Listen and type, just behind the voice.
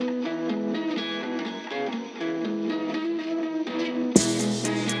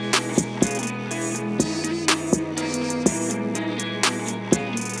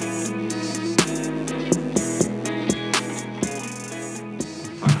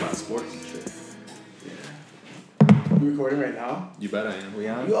sports and shit. You recording right now? You bet I am. We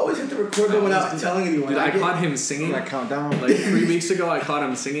on? You always hit the record button without telling anyone. Dude, I caught him singing. That countdown. Like 3 weeks ago, I caught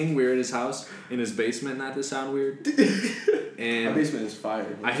him singing. We were at his house in his basement. Not to sound weird. And my basement is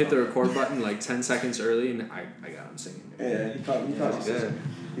fire. I hit the record button like 10 seconds early, and I got him singing. Yeah, he caught me singing.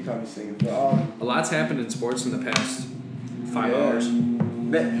 He caught me singing. But, a lot's happened in sports in the past 5 hours.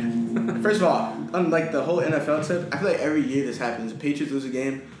 First of all, unlike the whole NFL tip, I feel like every year this happens. The Patriots lose a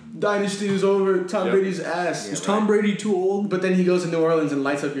game. Dynasty is over. Tom Brady's ass. Is Tom Brady too old? But then he goes to New Orleans and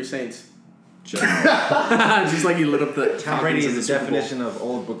lights up your Saints. Just like he lit up the Tom Brady is the definition of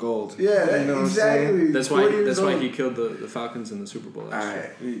old but gold. Yeah, you know exactly. That's why he killed the Falcons in the Super Bowl. All right.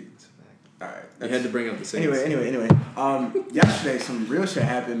 You had to bring up the Saints. Anyway. Yesterday some real shit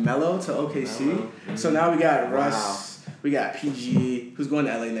happened. Melo to OKC. Melo. So now we got Russ. We got PG, who's going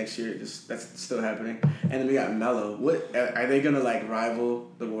to LA next year. That's still happening. And then we got Melo. What are they gonna like rival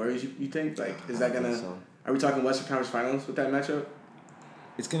the Warriors? You think? Like, is that gonna? So. Are we talking Western Conference Finals with that matchup?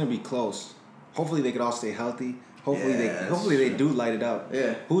 It's gonna be close. Hopefully they could all stay healthy. Hopefully they do light it up.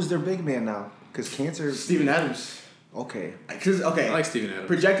 Yeah. Who's their big man now? Because cancer. Steven Adams. Okay. I like Steven Adams.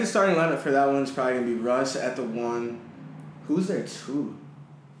 Projected starting lineup for that one is probably gonna be Russ at the 1. Who's there 2?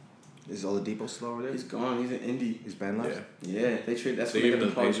 Is Oladipo still over there? He's gone. He's in Indy. He's Ben left? Yeah, they trade. That's what they got the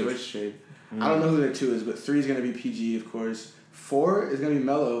Paul George trade. I don't know who their 2 is, but 3 is gonna be PG, of course. 4 is gonna be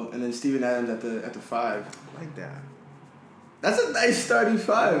Melo, and then Steven Adams at the 5. I like that. That's a nice starting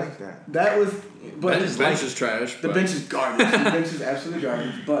 5. I like that. That was. But the bench is trash. The bench is garbage. The bench is absolutely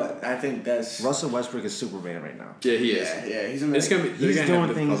garbage. But I think that's Russell Westbrook is Superman right now. Yeah, he is. Yeah, he's amazing. He's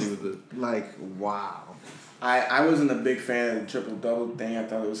doing things like wow. I wasn't a big fan of the triple-double thing. I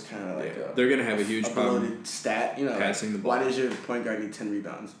thought it was kind of like they're going to have a huge problem stat. You know, passing the ball. Why does your point guard need 10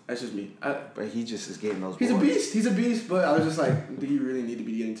 rebounds? That's just me. But he just is getting those He's boards. a beast. He's a beast. But I was just like, do you really need to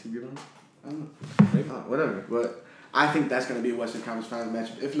be getting 2 rebounds? I don't know. Maybe. Whatever. But I think that's going to be a Western Conference Finals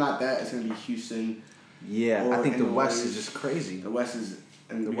matchup. If not that, it's going to be Houston. Yeah, I think the West is just crazy. The West is...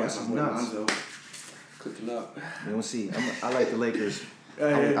 And the West is nuts. Lonzo clicking up. We'll see. I like the Lakers.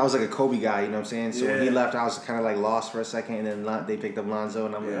 I was like a Kobe guy, you know what I'm saying? So when he left, I was kind of like lost for a second, and then they picked up Lonzo,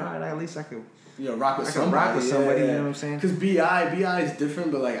 and I'm like, all right, at least I could rock with somebody. You know what I'm saying? Because B.I. is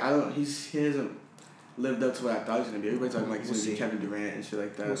different, but like he hasn't lived up to what I thought he was gonna be. Everybody's talking like he's gonna be Kevin Durant and shit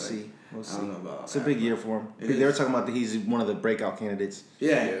like that. We'll see. I don't know about. It's a big year for him. They were talking about that he's one of the breakout candidates.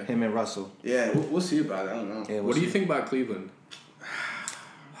 Yeah. Him and Russell. Yeah, we'll see about it. I don't know. What do you think about Cleveland?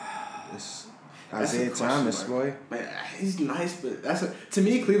 Isaiah Thomas, boy. Man, he's nice, but to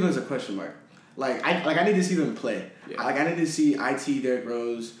me, Cleveland's a question mark. Like I need to see them play. Yeah. I need to see IT, Derrick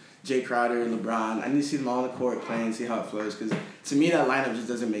Rose, Jay Crowder, LeBron. I need to see them all on the court playing and see how it flows. Because to me, that lineup just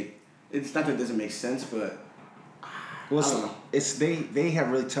doesn't make. It's not that it doesn't make sense, but I don't know. It's they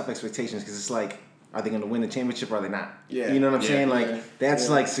have really tough expectations because it's like, are they going to win the championship or are they not? Yeah. You know what I'm saying? Like that's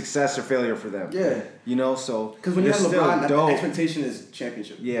like success or failure for them. Yeah. You know, so because when you have LeBron, the expectation is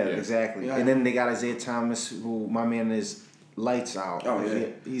championship. Yeah, exactly. Yeah. And then they got Isaiah Thomas, who my man is lights out. Oh yeah,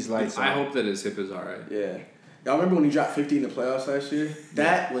 he's lights out. I hope that his hip is all right. Yeah. Y'all remember when he dropped 50 in the playoffs last year?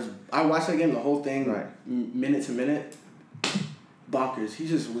 That was I watched that game, the whole thing, minute to minute. Bonkers. He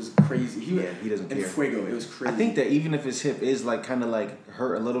just was crazy. He doesn't care. Fuego. It was crazy. I think that even if his hip is like kind of like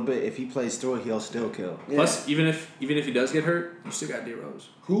hurt a little bit, if he plays through it, he'll still kill. Yeah. Plus, even if he does get hurt, you still got D Rose.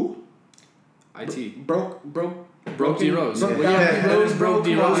 Who? IT. Broke D Rose. Rose broke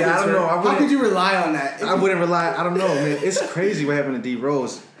D Rose. Yeah, I don't know. How could you rely on that? I wouldn't rely. I don't know, man. It's crazy what happened to D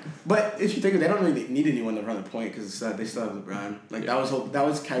Rose. But if you think of it, they don't really need anyone to run the point because they still have LeBron. Like that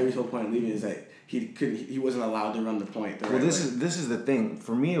was Kyrie's whole point of leaving is that he wasn't allowed to run the point. This is the thing.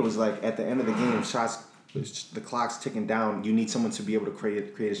 For me, it was like at the end of the game, the clock's ticking down. You need someone to be able to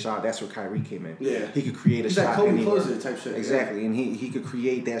create a shot. That's where Kyrie came in. Yeah, he could create a shot. He's like Kobe closer type shit. Exactly, and he could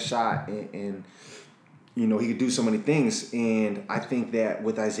create that shot and you know, he could do so many things, and I think that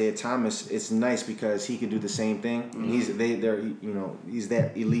with Isaiah Thomas, it's nice because he could do the same thing. Mm-hmm. He's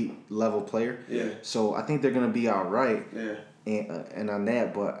that elite level player. Yeah. So I think they're gonna be all right. Yeah. And on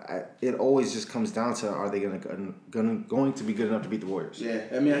that, but it always just comes down to are they going to be good enough to beat the Warriors? Yeah,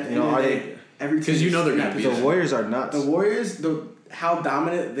 I mean, are they? Because they're going to be. The Warriors are nuts. The Warriors, how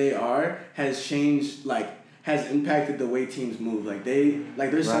dominant they are has changed has impacted the way teams move.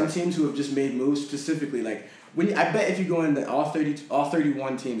 There's some teams who have just made moves specifically. I bet if you go in all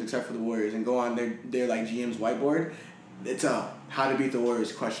 31 teams except for the Warriors and go on their GM's whiteboard, it's a how to beat the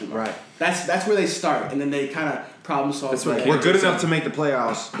Warriors, question mark. Right. That's where they start, and then they kind of problem solve. That's what like, We're good enough to make the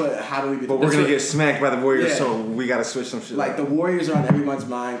playoffs, but how do we beat but the we're going to get smacked by the Warriors, Yeah. so we got to switch some shit. Like, the Warriors are on everyone's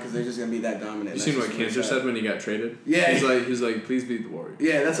mind because they're just going to be that dominant. You seen what Cantor said when he got traded? Yeah. He's like, please beat the Warriors.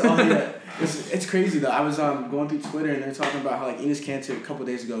 Yeah, that's all. Yeah, it's crazy though. I was going through Twitter and they're talking about how like Enes Kanter a couple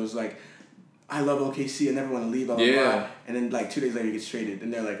days ago was like, I love OKC. I never want to leave. Blah, blah, blah. And then like 2 days later he gets traded,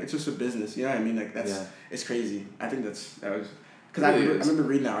 and they're like, it's just a business. You know what I mean? Like it's crazy. I think that was because I remember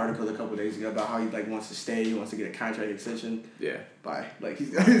reading that article a couple days ago about how he like wants to stay. He wants to get a contract extension. Yeah. Bye. Like he's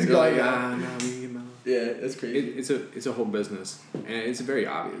going. Nah, we get out. Yeah, it's crazy. It's a whole business, and it's very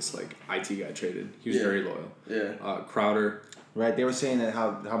obvious. Like IT got traded. He was very loyal. Yeah. Crowder. Right, they were saying that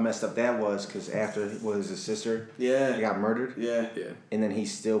how messed up that was because after his sister he got murdered. Yeah. And then he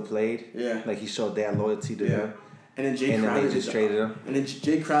still played. Yeah. Like he showed that loyalty to him. And then Jay Crowder. And then they just traded him. And then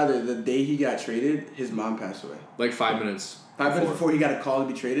Jay Crowder, the day he got traded, his mom passed away. Like 5 minutes. 5 minutes before he got a call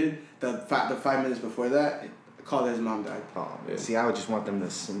to be traded, the 5 minutes before that, a call that his mom died. Oh, see, I would just want them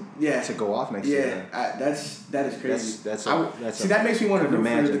to go off next year. Yeah, that is crazy. That makes me want to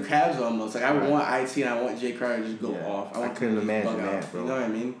root for the Cavs almost. Like I would want IT and I want Jay Crowder to just go off. I couldn't imagine that, bro. You know what I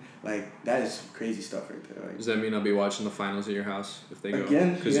mean? Like that is crazy stuff right there. Like, does that mean I'll be watching the finals at your house if they go?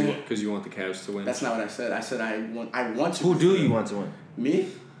 Again? Because you want the Cavs to win. That's not what I said. I said I want to. Who do you want to win? Me?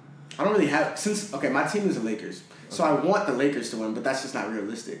 I don't really have my team is the Lakers. So I want the Lakers to win, but that's just not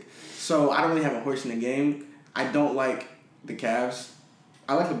realistic. So I don't really have a horse in the game. I don't like the Cavs.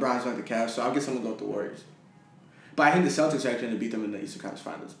 I like LeBron, so I like the Cavs, so I'll get someone to go with the Warriors. But I think the Celtics are actually going to beat them in the Eastern Conference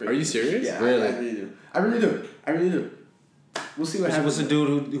Finals. Are you serious? Yeah, really? I really do. We'll see what happens. What's the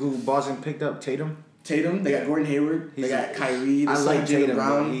dude who Boston picked up? Tatum? Tatum. They got Gordon Hayward. They got Kyrie. I like Tatum,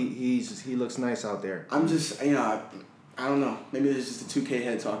 Brown. He looks nice out there. I'm just, I don't know. Maybe there's just a 2K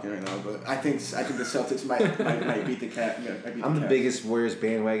head talking right now, but I think the Celtics might beat the Cavs. I'm the biggest Warriors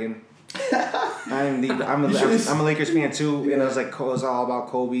bandwagon. I'm a Lakers fan too, and I was like, it was all about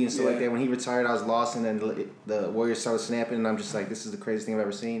Kobe and stuff like that. When he retired, I was lost, and then the Warriors started snapping, and I'm just like, this is the craziest thing I've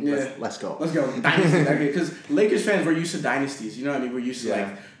ever seen. Yeah. Let's go. Dynasty, okay? Because Lakers fans, we're used to dynasties. You know what I mean? We're used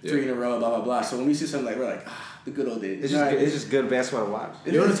to 3 in a row, blah blah blah. So when we see something like, we're like, the good old days. It's just good basketball to watch.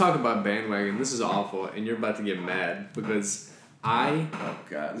 You want to talk about bandwagon? This is awful, and you're about to get mad because oh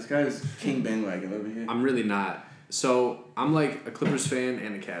god, this guy is king bandwagon over here. I'm really not. So I'm like a Clippers fan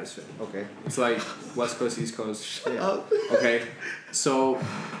and a Cavs fan. Okay. It's like West Coast, East Coast. Shut up. Okay. So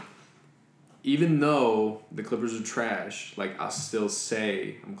even though the Clippers are trash, like I'll still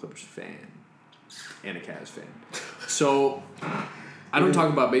say I'm a Clippers fan and a Cavs fan. So I don't talk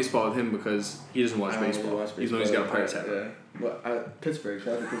about baseball with him because he doesn't watch baseball. Even though he's got a Pirates hat. Yeah. Well, Pittsburgh.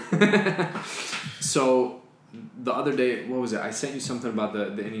 Shout out to Pittsburgh. So the other day, what was it? I sent you something about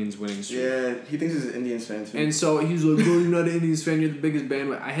the Indians winning streak. Yeah, he thinks he's an Indians fan too. And so he was like, bro, you're not an Indians fan, you're the biggest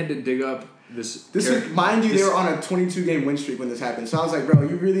bandwagon. I had to dig up this mind you, they were on a 22-game win streak when this happened. So I was like, bro,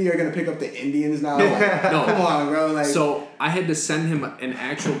 you really are going to pick up the Indians now? Like, no. Come on, bro. Like, so I had to send him an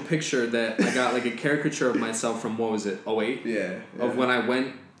actual picture that I got, like a caricature of myself from, what was it, 08? Yeah. Of when I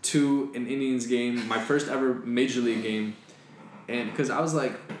went to an Indians game, my first ever Major League game. And because I was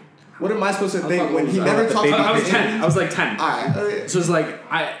like... What am I supposed to think when he never talked about I was 10. I was like 10. Alright. So it's like,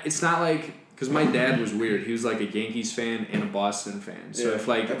 it's not like... Because my dad was weird. He was like a Yankees fan and a Boston fan. So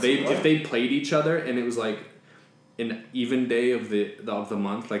if they played each other and it was like an even day of the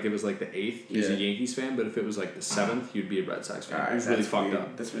month, like it was like the 8th, he was a Yankees fan. But if it was like the 7th, you'd be a Red Sox fan. It was really fucked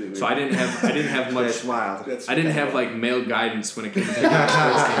up. That's really weird. So I didn't have much. That's wild. I didn't have like male guidance when it came to picking my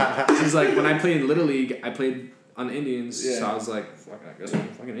sports team. So it's like when I played in Little League, I played on the Indians. So I was like, fuck, I guess I'm a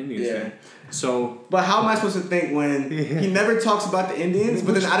fucking Indians fan. So, but how am I supposed to think when he never talks about the Indians,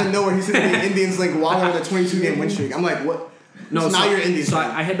 but then out of nowhere he says the Indians like while on a 22-game win streak? I'm like, what? No, so now you're Indians. So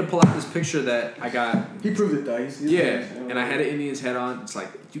I had to pull out this picture that I got. He proved it though. And I had an Indians hat on. It's like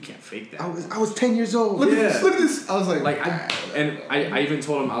you can't fake that. I was 10 years old. Look at this. I was like I even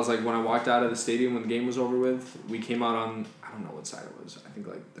told him, I was like, when I walked out of the stadium when the game was over with, we came out on, I don't know what side it was. I think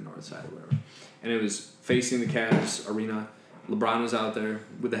like the north side or whatever, and it was facing the Cavs arena. LeBron was out there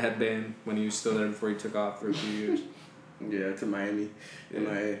with the headband when he was still there before he took off for a few years. Yeah, to Miami.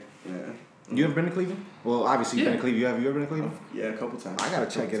 Yeah. You ever been to Cleveland? Well, obviously you've been to Cleveland. Have you ever been to Cleveland? Yeah, a couple times. I gotta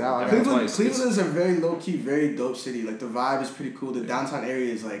check it out. Cleveland is a very low-key, very dope city. Like, the vibe is pretty cool. The downtown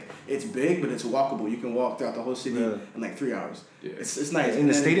area is, like, it's big, but it's walkable. You can walk throughout the whole city in, like, 3 hours. Yeah. It's nice. And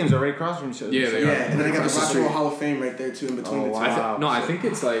the stadiums are right across from each other. Yeah, they are. And then they got the Rock and Roll Hall of Fame right there, too, in between the two. I think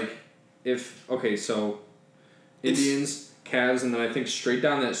it's, like, Indians... Cavs, and then I think straight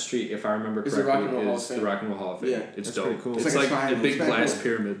down that street, if I remember correctly, is the Rock and Roll Hall of Fame. Yeah, it's dope. pretty cool. It's like a big glass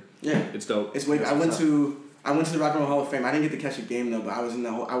pyramid. Yeah, it's dope. I went to I went to the Rock and Roll Hall of Fame. I didn't get to catch a game though, but I was in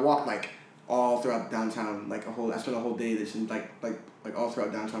I walked like all throughout downtown, I spent a whole day this and like all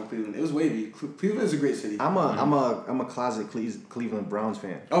throughout downtown Cleveland. It was wavy. Cleveland is a great city. I'm a closet Cleveland Browns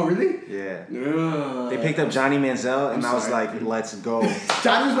fan. Oh really? Yeah. They picked up Johnny Manziel, and I was like, let's go.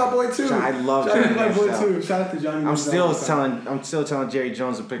 Johnny's my boy too. I love Johnny Manziel. Johnny's my boy too. Shout out to Johnny. I'm still telling Jerry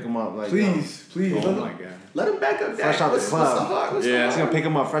Jones to pick him up. Like, please. Oh my god. Let him back up. Fresh out the club. He's gonna pick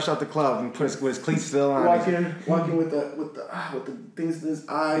him up fresh out the club and put his cleats still on. Walking with the things in his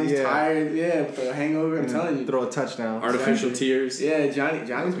eyes, tired, with the hangover. I'm telling you, throw a touchdown. Artificial tears. Yeah,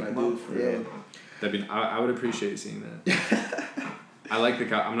 Johnny's my dude. That'd be. I would appreciate seeing that. I like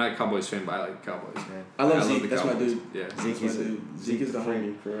I'm not a Cowboys fan, but I like the Cowboys. Man. I love Zeke. That's my dude. Yeah, Zeke is the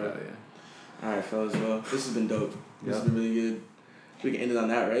homie for real. Yeah. All right, fellas. Well, this has been dope. This has been really good. We can end it on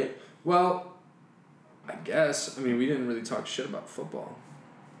that, right? Well. I guess. I mean, we didn't really talk shit about football.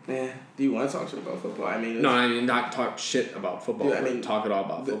 Yeah. Do you want to talk shit about football? I mean... not talk shit about football. Dude, I mean, talk it all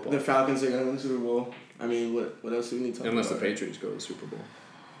about football. The Falcons are going to win the Super Bowl. I mean, what else do we need to talk about? Unless the Patriots go to the Super Bowl.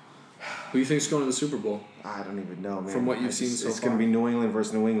 Who do you think's going to the Super Bowl? I don't even know, man. From what you've seen so far. It's going to be New England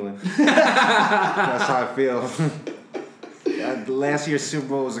versus New England. That's how I feel. Last year's Super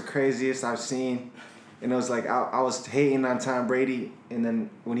Bowl was the craziest I've seen. And it was like, I was hating on Tom Brady, and then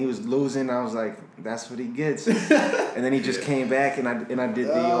when he was losing, I was like, that's what he gets. And then he just came back, and I did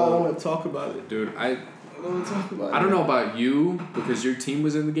the... I don't want to talk about it. Dude, I don't want to talk about it. I don't know about you, because your team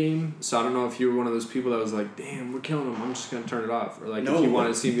was in the game, so I don't know if you were one of those people that was like, damn, we're killing them, I'm just going to turn it off. Or like, if you wanted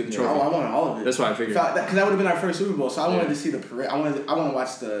to see him get the trophy. I wanted all of it. That's what I figured. Because that would have been our first Super Bowl, so I wanted to see the parade. I want to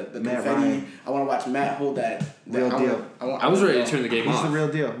watch the confetti. Ryan. I want to watch Matt hold that. Real deal. I was ready to turn the game off. He's the real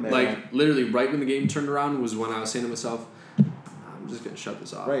deal, man. Like, literally, right when the game turned around was when I was saying to myself, I'm just going to shut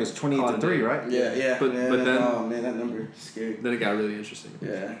this off. Right, it's 28-3, right? Yeah. But then... Oh, man, that number is scary. Then it got really interesting.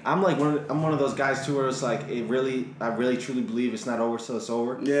 Yeah. I'm one of those guys, too, where it's like, I really truly believe it's not over till it's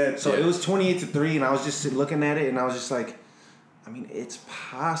over. Yeah. So it was 28-3, and I was just looking at it, and I was just like, I mean, it's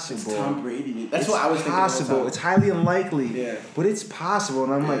possible. It's Tom Brady. That's what I was thinking. It's possible. It's highly unlikely. Yeah. But it's possible.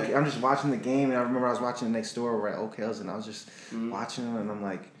 And I'm like, I'm just watching the game, and I remember I was watching it next door at Oak Hills, and I was just watching them, and I'm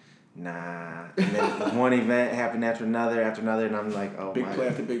like, nah. And then one event happened after another, and I'm like, oh big my. Big play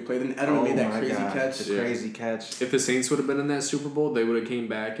after big play. Then Edelman made that crazy catch. The crazy catch. If the Saints would have been in that Super Bowl, they would have came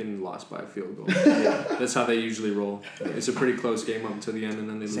back and lost by a field goal. Yeah. That's how they usually roll. It's a pretty close game up until the end, and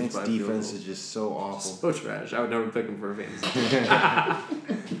then they lose Saints by a field goal. defense is just so awful. So trash. I would never pick them for a fantasy.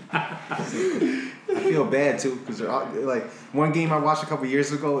 I feel bad too because like one game I watched a couple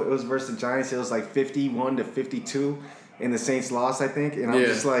years ago, it was versus the Giants. It was like 51-52, and the Saints lost, I think. And I'm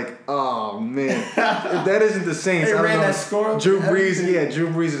just like, oh man, if that isn't the Saints, they I don't ran know. That score. Drew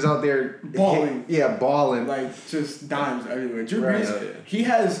Brees is out there balling. Balling. Like just dimes everywhere. Drew Brees, he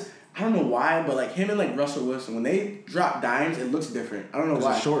has. I don't know why, but like him and like Russell Wilson, when they drop dimes, it looks different. I don't know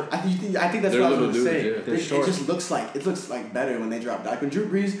why. Short. I think that's what I was going to say. Yeah. It just looks like better when they drop dimes. When Drew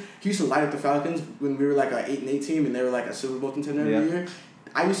Brees, he used to light up the Falcons when we were like an 8-8 team and they were like a Super Bowl contender every year.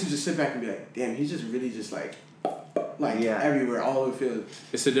 I used to just sit back and be like, damn, he's just really just like everywhere, all over the field.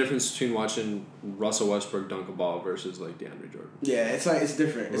 It's the difference between watching Russell Westbrook dunk a ball versus like DeAndre Jordan. Yeah, it's like it's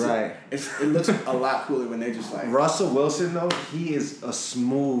different. It's right. It looks a lot cooler when they just like Russell Wilson though. He is a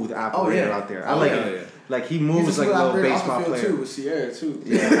smooth operator out there. I like him. Yeah. Like he moves like a little baseball player too with Sierra too.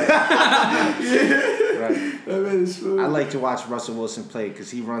 Yeah. Right. That man is smooth. I like to watch Russell Wilson play because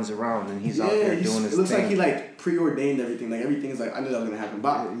he runs around and he's out there doing his thing. It looks like he like preordained everything. Like everything is like I knew that was gonna happen.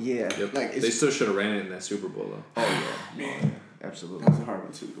 But like they still should have ran it in that Super Bowl though. Oh yeah, man. Absolutely. That was a hard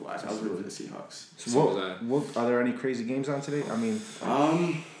one too to watch. I was rooting for the Seahawks. So are there any crazy games on today? I mean,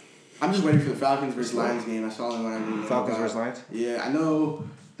 I'm just waiting for the Falcons versus Lions game. That's all I want to do. Falcons versus Lions? Yeah, I know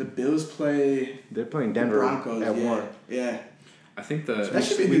the Bills play. They're playing Denver Broncos at 1. Yeah. I think that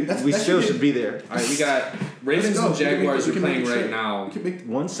should be good. We still should be there. All right, we got Ravens and Jaguars are playing right now.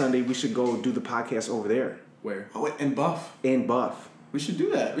 One Sunday we should go do the podcast over there. Where? Oh, in Buff. In Buff. We should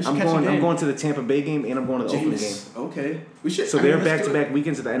do that. We should I'm going to the Tampa Bay game and I'm going to the Oakland game. Okay. We should. So they're back-to-back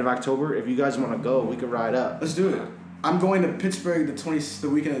weekends at the end of October. If you guys want to go, we could ride up. Let's do it. I'm going to Pittsburgh the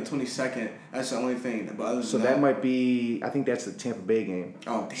weekend of the 22nd. That's the only thing. But other than that might be. I think that's the Tampa Bay game.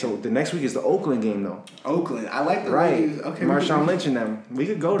 Oh damn. So the next week is the Oakland game though. Oakland. I like the Ravens. Okay. Marshawn Lynch and them. We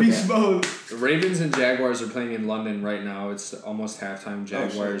could go to Beast mode. The Ravens and Jaguars are playing in London right now. It's almost halftime.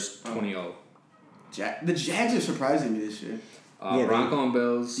 Jaguars 20-0. The Jags are surprising me this year. Bronco and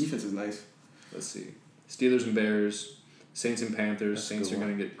Bills. Defense is nice. Let's see. Steelers and Bears. Saints and Panthers. That's Saints are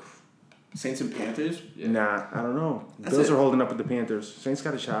going to get Saints and Panthers? Yeah. Nah, I don't know. Bills are holding up with the Panthers. Saints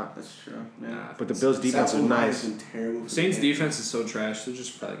got a shot. That's true. Yeah. Nah, but the Bills' defense is nice. Saints' defense is so trash. They're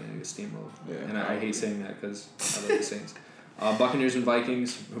just probably going to get steamrolled. Yeah, and I hate saying that because I love the Saints. Buccaneers and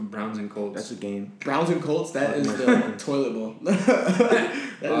Vikings, Browns and Colts. That's a game. Browns and Colts, that is the toilet bowl.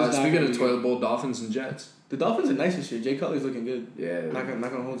 Speaking of toilet bowl, Dolphins and Jets. The Dolphins are nice this year. Jay Cutler's looking good. Yeah. Not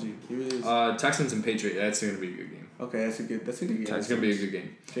gonna hold you. He really is. Texans and Patriots, that's going to be a good game. Okay, that's a good game. It's going to be a good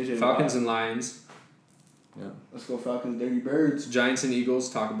game. Falcons and Lions. Yeah. Let's go Falcons, Dirty Birds. Giants and Eagles,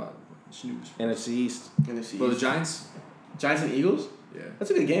 talk about it. Snooze. NFC East. Well, the Giants? Giants and Eagles? Yeah.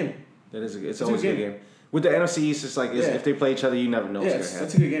 That's a good game. It's always a good game. With the NFC East, it's like if they play each other, you never know what's going to happen.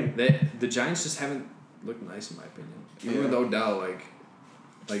 That's a good game. The Giants just haven't looked nice, in my opinion. Even with Odell,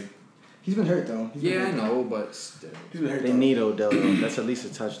 like he's been hurt, though. I know, but still. He's been hurt, They need Odell, though. That's at least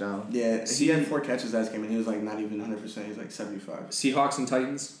a touchdown. Yeah, he had 4 catches last game, and he was, like, not even 100%. He was, like, 75. Seahawks and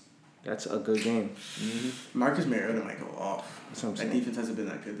Titans. That's a good game. Mm-hmm. Marcus Mariota might go off. That's what I'm that saying. defense hasn't been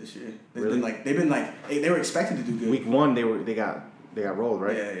that good this year. They've been like they were expected to do good. Week 1, they got rolled,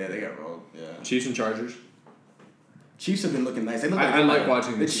 right? Yeah, they got rolled. Yeah. Chiefs and Chargers. Chiefs have been looking nice. They look I like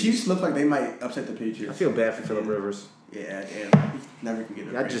watching the Chiefs look like they might upset the Patriots. I feel bad for Phillip Rivers. Yeah, damn. He never can get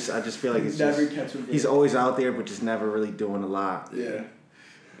it. I just feel like he's always out there, but just never really doing a lot. Yeah.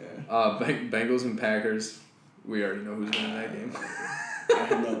 Bengals and Packers. We already know who's winning that game. I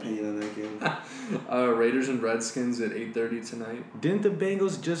have no opinion on that game. Raiders and Redskins at 8:30 tonight. Didn't the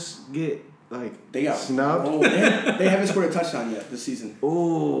Bengals just get they got snubbed? Oh, they haven't scored a touchdown yet this season.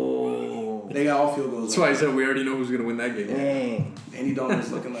 Oh. They got all field goals. That's why I said we already know who's gonna win that game. Dang. Andy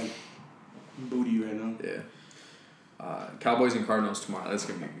Dalton's looking like booty right now. Yeah. Cowboys and Cardinals tomorrow. That's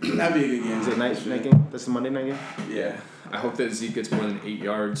gonna be good. That'd be a good game. Is it night game? That's the Monday night game? Yeah. I hope that Zeke gets more than 8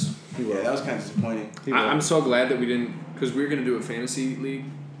 yards. Yeah, that was kind of disappointing. I'm so glad that we didn't, because we were gonna do a fantasy league.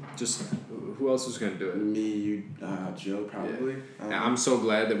 Just who else was gonna do it? Me, you, Joe, probably. Yeah. I'm so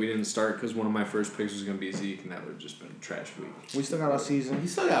glad that we didn't start because one of my first picks was gonna be Zeke, and that would have just been a trash week. We still got all season. He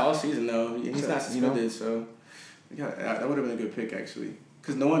still got all season though. He's not suspended, so that would have been a good pick actually.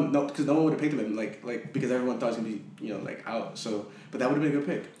 Because no one would have picked him like because everyone thought he was gonna be out. So, but that would have been a good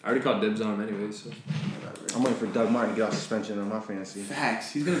pick. I already called dibs on him anyway. So I'm waiting for Doug Martin to get off suspension on my fantasy.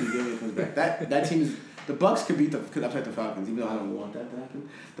 Facts. He's gonna be good when he comes back. That team is. The Bucks could upset the Falcons, even though I don't want that to happen.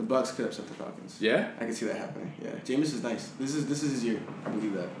 The Bucks could upset the Falcons. Yeah, I can see that happening. Yeah, Jameis is nice. This is his year. I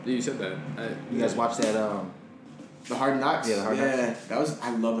believe that. Yeah, you said that. You guys watched that? The Hard Knocks. Yeah, the Hard Knocks.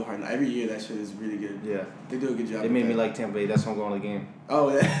 I love the Hard Knocks. Every year that shit is really good. Yeah, they do a good job. It made me like Tampa Bay. That's why I'm going to the game.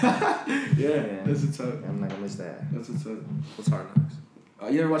 Oh yeah, yeah. That's what's up. I'm not gonna miss that. That's what's up. What's Hard Knocks?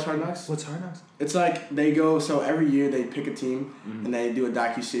 You ever watch Hard Knocks? What's Hard Knocks? It's like they go, so every year they pick a team and they do a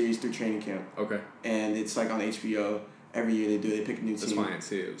docuseries through training camp. Okay. And it's like on HBO. Every year they pick a new team. That's fine. I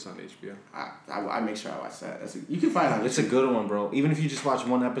see it was on HBO. I make sure I watch that. You can find it on YouTube. It's a good one, bro. Even if you just watch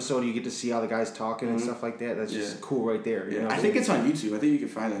one episode, you get to see all the guys talking and stuff like that. That's just cool right there. Yeah. You know? I think it's on YouTube. I think you can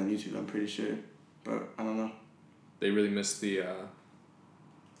find it on YouTube. I'm pretty sure. But I don't know. They really missed the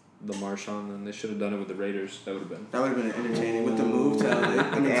Marshawn, and they should have done it with the Raiders. That would have been entertaining with the move to LA.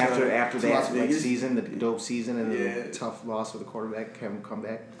 After that season, the dope season, and the tough loss for the quarterback, have him come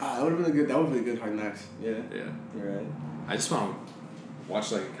back. That would have been a good Hard Knocks. Yeah. Yeah. You're right. I just want to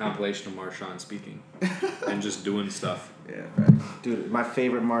watch like a compilation of Marshawn speaking and just doing stuff. Yeah. Right. Dude, my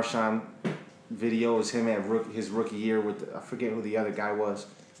favorite Marshawn video was him at his rookie year with I forget who the other guy was.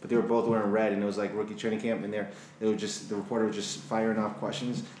 But they were both wearing red, and it was like rookie training camp, and the reporter was just firing off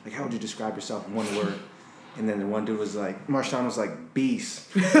questions like, "How would you describe yourself in one word?" And then the one dude was like, Marshawn was like, "Beast,"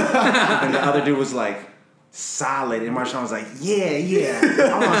 and the other dude was like, "Solid," and Marshawn was like, "Yeah,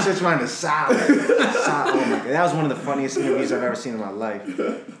 I want to switch mine to solid." Oh my god, that was one of the funniest interviews I've ever seen in my life.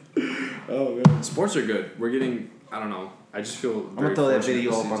 Oh man, sports are good. We're getting, I don't know. I just feel. I'm gonna throw that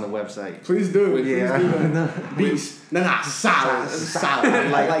video up on the website. Please do. Beast. Nah, solid. I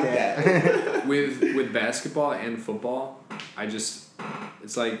like that. With basketball and football,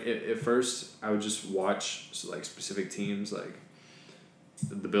 it's like at first I would just watch like specific teams, like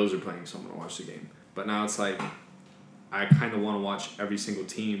the Bills are playing, so I'm gonna watch the game. But now it's like I kind of want to watch every single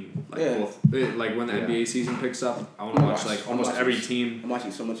team, both. Like when the NBA season picks up, I want to watch like almost every team. I'm watching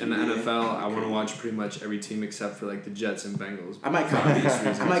so much in the NFL. I want to watch pretty much every team except for like the Jets and Bengals. I might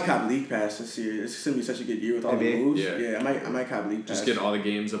cop League Pass this year. It's gonna be such a good year with all the moves. Yeah, I might cop League Pass. Just get all the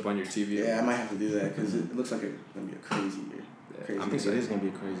games up on your TV. Yeah, I might have to do that because it looks like it's gonna be a crazy year. I think it is gonna be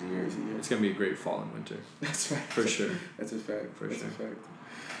a crazy year. It's gonna be a great fall and winter. That's right. For sure. That's a fact. That's a fact.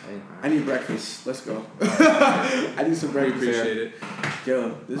 I need breakfast. Let's go. I need some breakfast. Appreciate it.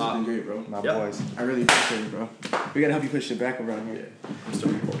 Yo, this has been great, bro. My boys. I really appreciate it, bro. We gotta help you push it back around here. Yeah.